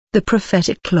The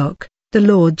prophetic clock. The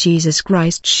Lord Jesus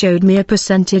Christ showed me a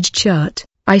percentage chart.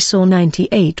 I saw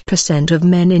 98% of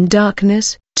men in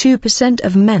darkness, 2%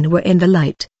 of men were in the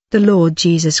light. The Lord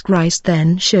Jesus Christ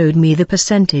then showed me the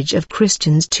percentage of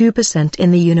Christians, 2%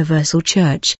 in the universal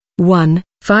church,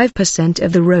 5%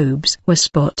 of the robes were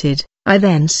spotted. I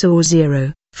then saw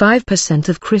 0.5%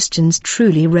 of Christians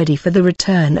truly ready for the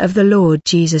return of the Lord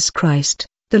Jesus Christ.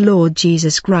 The Lord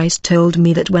Jesus Christ told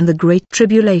me that when the Great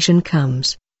Tribulation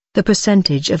comes, the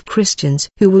percentage of Christians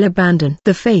who will abandon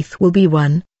the faith will be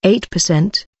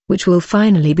 1.8%, which will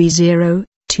finally be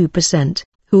 0.2%,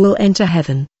 who will enter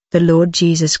heaven. The Lord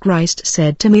Jesus Christ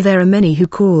said to me, there are many who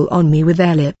call on me with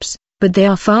their lips, but they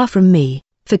are far from me,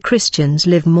 for Christians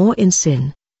live more in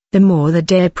sin. The more the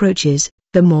day approaches,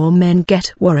 the more men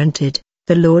get warranted.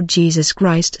 The Lord Jesus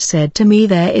Christ said to me,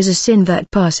 there is a sin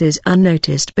that passes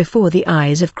unnoticed before the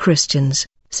eyes of Christians.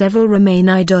 Several remain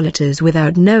idolaters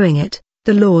without knowing it.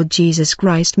 The Lord Jesus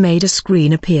Christ made a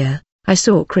screen appear. I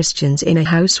saw Christians in a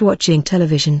house watching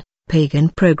television, pagan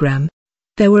program.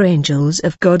 There were angels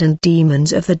of God and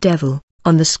demons of the devil.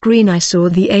 On the screen I saw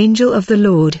the angel of the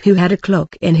Lord who had a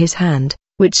clock in his hand,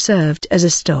 which served as a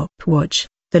stopwatch.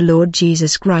 The Lord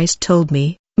Jesus Christ told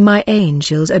me, my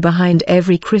angels are behind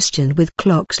every Christian with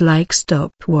clocks like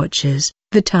stopwatches.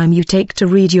 The time you take to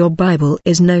read your Bible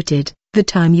is noted. The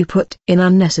time you put in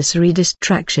unnecessary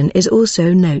distraction is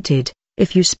also noted.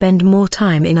 If you spend more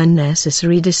time in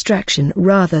unnecessary distraction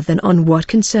rather than on what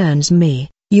concerns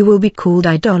me, you will be called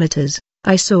idolaters.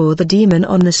 I saw the demon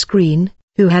on the screen,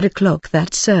 who had a clock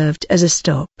that served as a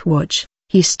stopwatch.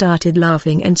 He started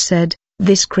laughing and said,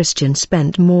 this Christian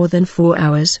spent more than 4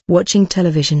 hours watching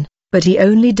television, but he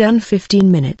only done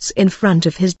 15 minutes in front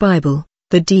of his Bible.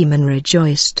 The demon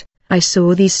rejoiced. I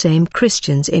saw these same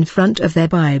Christians in front of their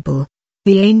Bible.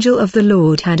 The angel of the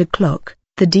Lord had a clock,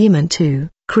 the demon too.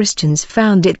 Christians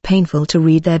found it painful to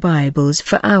read their Bibles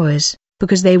for hours,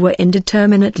 because they were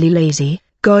indeterminately lazy.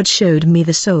 God showed me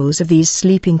the souls of these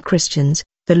sleeping Christians.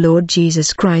 The Lord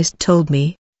Jesus Christ told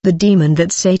me, the demon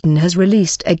that Satan has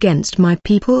released against my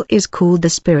people is called the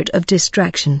spirit of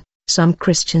distraction. Some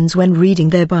Christians when reading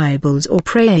their Bibles or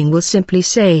praying will simply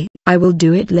say, I will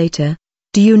do it later.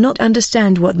 Do you not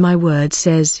understand what my word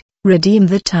says? Redeem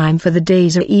the time, for the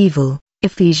days are evil.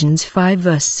 Ephesians 5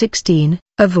 verse 16.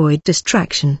 Avoid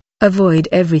distraction. Avoid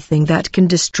everything that can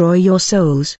destroy your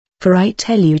souls, for I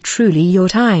tell you truly your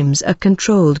times are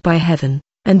controlled by heaven,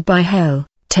 and by hell.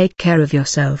 Take care of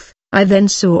yourself. I then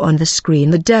saw on the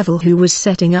screen the devil who was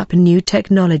setting up new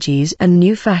technologies and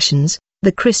new fashions.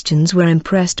 The Christians were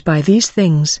impressed by these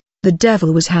things. The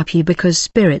devil was happy because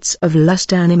spirits of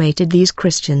lust animated these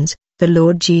Christians. The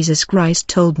Lord Jesus Christ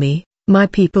told me, my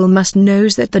people must know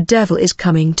that the devil is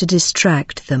coming to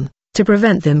distract them, to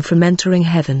prevent them from entering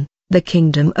heaven. The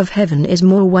kingdom of heaven is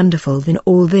more wonderful than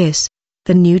all this.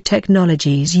 The new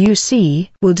technologies you see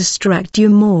will distract you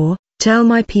more. Tell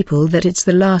my people that it's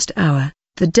the last hour.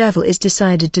 The devil is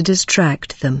decided to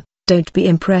distract them. Don't be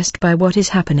impressed by what is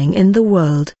happening in the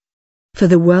world, for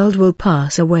the world will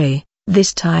pass away.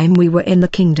 This time we were in the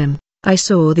kingdom. I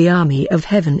saw the army of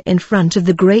heaven in front of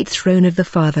the great throne of the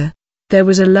Father. There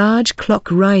was a large clock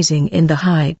rising in the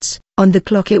heights. On the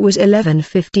clock it was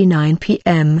 11:59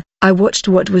 p.m. I watched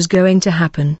what was going to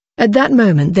happen. At that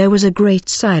moment there was a great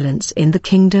silence in the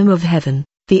kingdom of heaven.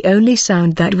 The only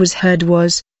sound that was heard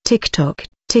was, tick-tock,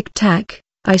 tick-tack.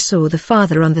 I saw the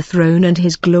Father on the throne, and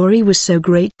his glory was so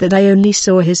great that I only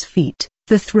saw his feet.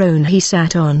 The throne he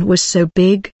sat on was so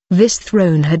big. This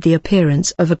throne had the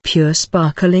appearance of a pure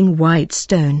sparkling white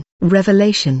stone.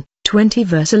 Revelation 20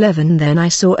 verse 11. Then I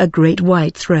saw a great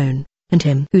white throne, and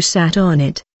him who sat on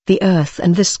it. The earth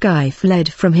and the sky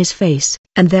fled from his face,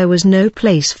 and there was no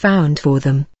place found for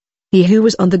them. He who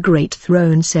was on the great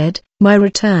throne said, my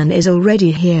return is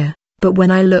already here, but when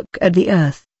I look at the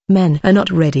earth, men are not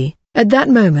ready. At that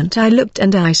moment I looked,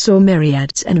 and I saw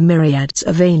myriads and myriads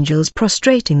of angels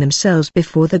prostrating themselves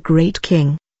before the great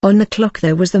King. On the clock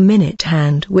there was the minute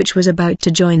hand which was about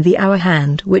to join the hour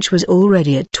hand which was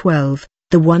already at 12.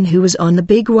 The one who was on the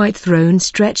big white throne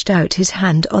stretched out his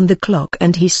hand on the clock,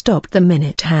 and he stopped the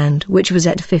minute hand which was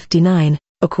at 59.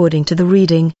 According to the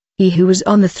reading, he who was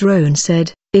on the throne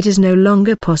said, it is no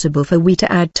longer possible for we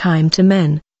to add time to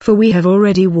men, for we have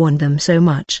already warned them so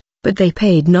much, but they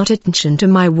paid not attention to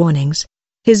my warnings.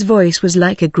 His voice was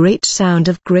like a great sound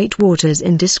of great waters,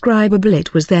 indescribable.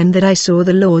 It was then that I saw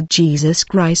the Lord Jesus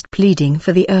Christ pleading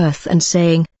for the earth and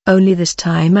saying, only this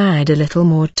time add a little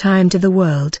more time to the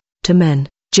world, to men,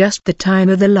 just the time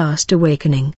of the last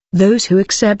awakening. Those who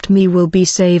accept me will be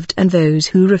saved, and those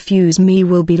who refuse me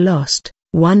will be lost.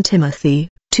 1 Timothy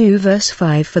 2 verse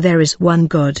 5. For there is one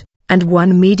God, and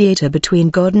one mediator between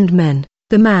God and men,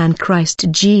 the man Christ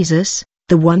Jesus.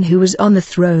 The one who was on the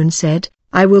throne said,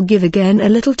 I will give again a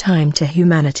little time to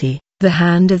humanity. The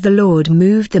hand of the Lord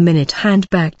moved the minute hand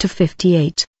back to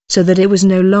 58, so that it was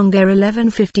no longer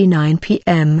 11:59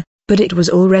 p.m., but it was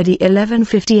already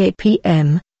 11:58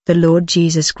 p.m. The Lord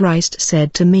Jesus Christ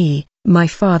said to me, My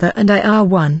Father and I are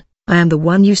one. I am the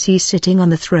one you see sitting on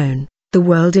the throne. The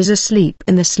world is asleep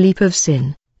in the sleep of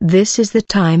sin. This is the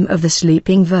time of the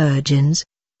sleeping virgins.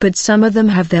 But some of them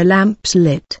have their lamps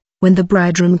lit. When the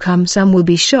bridegroom comes, some will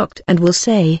be shocked and will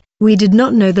say, We did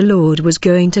not know the Lord was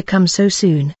going to come so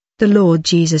soon. The Lord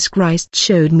Jesus Christ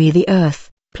showed me the earth,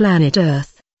 planet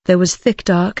Earth. There was thick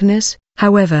darkness,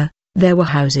 however, there were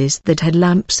houses that had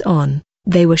lamps on.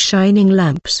 They were shining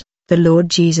lamps. The Lord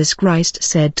Jesus Christ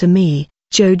said to me,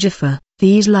 Joseph,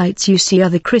 these lights you see are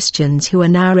the Christians who are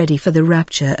now ready for the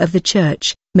rapture of the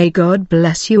church. May God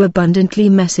bless you abundantly.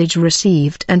 Message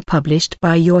received and published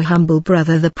by your humble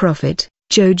brother the prophet,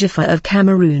 Joseph of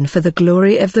Cameroon, for the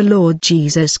glory of the Lord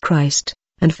Jesus Christ,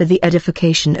 and for the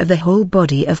edification of the whole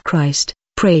body of Christ.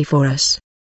 Pray for us.